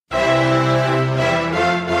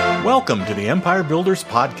Welcome to the Empire Builders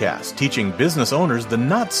Podcast, teaching business owners the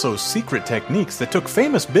not-so-secret techniques that took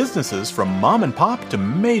famous businesses from mom and pop to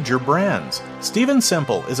major brands. Stephen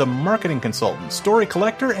Semple is a marketing consultant, story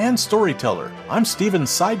collector, and storyteller. I'm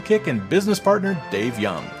Stephen's sidekick and business partner, Dave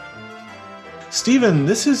Young. Stephen,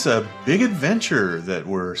 this is a big adventure that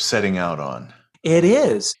we're setting out on. It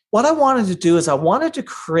is. What I wanted to do is I wanted to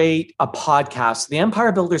create a podcast. The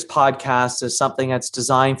Empire Builders Podcast is something that's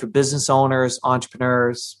designed for business owners,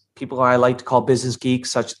 entrepreneurs, people who I like to call business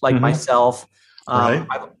geeks, such like myself. Right.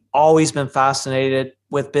 I've always been fascinated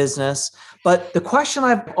with business. But the question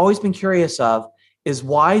I've always been curious of is,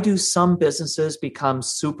 why do some businesses become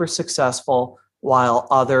super successful while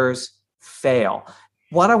others fail?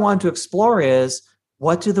 What I want to explore is,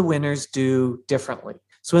 what do the winners do differently?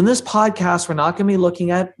 So in this podcast, we're not going to be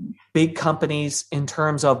looking at big companies in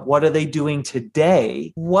terms of what are they doing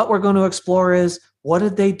today. What we're going to explore is, what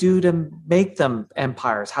did they do to make them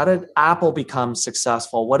empires? How did Apple become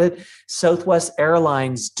successful? What did Southwest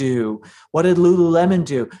Airlines do? What did Lululemon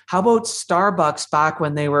do? How about Starbucks back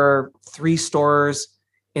when they were 3 stores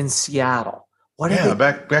in Seattle?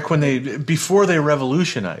 Back when before they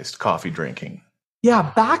revolutionized coffee drinking.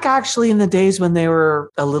 Yeah, back actually in the days when they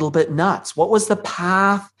were a little bit nuts. What was the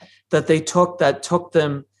path that they took that took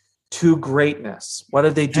them to greatness? What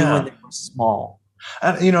did they do when they were small?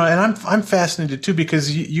 And I'm fascinated too,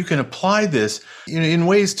 because you can apply this in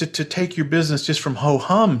ways to take your business just from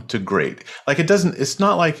ho-hum to great. Like it's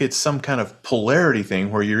not like it's some kind of polarity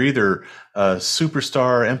thing where you're either a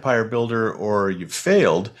superstar empire builder or you've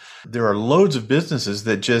failed. There are loads of businesses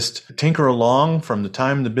that just tinker along from the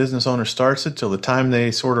time the business owner starts it till the time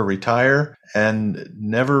they sort of retire and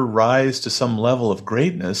never rise to some level of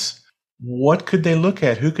greatness. What could they look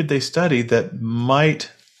at? Who could they study that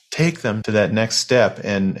might take them to that next step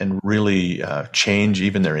and really change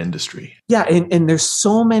even their industry? Yeah, and there's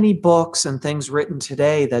so many books and things written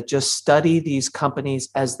today that just study these companies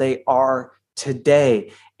as they are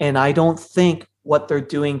today. And I don't think what they're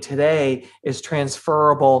doing today is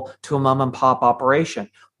transferable to a mom and pop operation.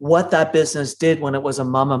 What that business did when it was a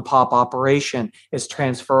mom and pop operation is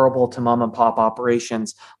transferable to mom and pop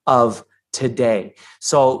operations of today.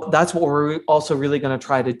 So that's what we're also really going to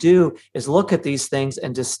try to do, is look at these things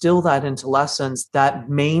and distill that into lessons that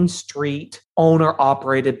Main Street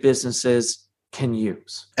owner-operated businesses can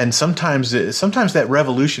use. And sometimes that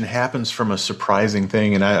revolution happens from a surprising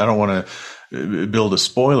thing. And I don't want to build a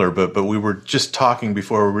spoiler, but we were just talking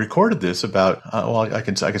before we recorded this about, I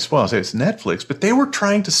can spoil and say it's Netflix, but they were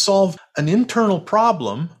trying to solve an internal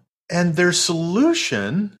problem. And their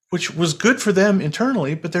solution, which was good for them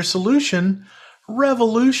internally, but their solution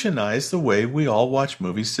revolutionized the way we all watch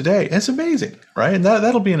movies today. And it's amazing, right? And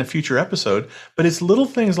that'll be in a future episode. But it's little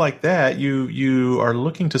things like that. You are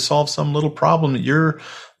looking to solve some little problem that your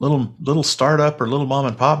little startup or little mom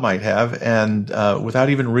and pop might have, and without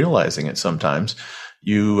even realizing it sometimes.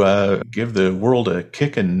 You give the world a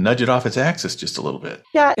kick and nudge it off its axis just a little bit.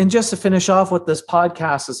 Yeah, and just to finish off what this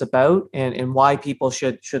podcast is about and why people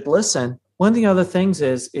should listen, one of the other things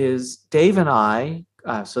is Dave and I,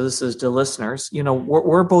 so this is to listeners,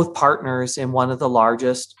 we're both partners in one of the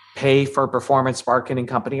largest pay-for-performance marketing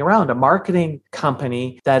company around, a marketing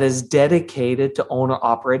company that is dedicated to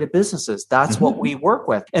owner-operated businesses. That's what we work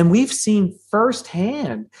with. And we've seen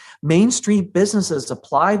firsthand Main Street businesses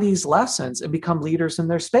apply these lessons and become leaders in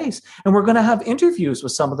their space. And we're going to have interviews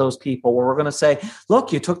with some of those people where we're going to say,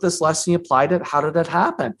 look, you took this lesson, you applied it. How did it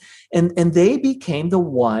happen? And they became the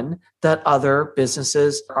one that other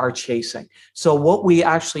businesses are chasing. So what we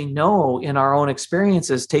actually know in our own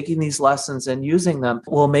experiences, taking these lessons and using them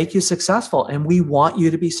will make you successful. And we want you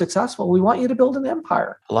to be successful. We want you to build an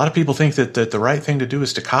empire. A lot of people think that the right thing to do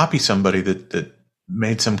is to copy somebody that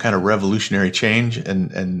made some kind of revolutionary change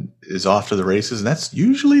and is off to the races. And that's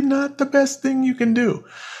usually not the best thing you can do.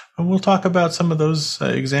 And we'll talk about some of those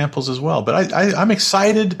examples as well. But I'm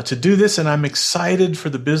excited to do this, and I'm excited for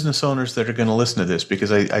the business owners that are going to listen to this,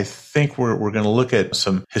 because I think we're going to look at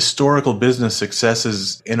some historical business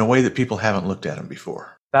successes in a way that people haven't looked at them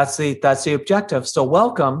before. That's the objective. So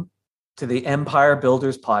welcome to the Empire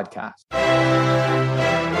Builders Podcast.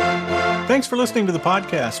 Thanks for listening to the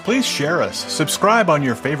podcast. Please share us, subscribe on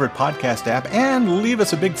your favorite podcast app, and leave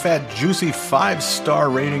us a big, fat, juicy 5-star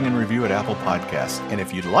rating and review at Apple Podcasts. And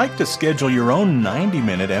if you'd like to schedule your own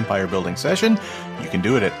 90-minute empire building session, you can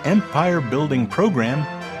do it at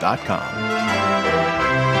empirebuildingprogram.com.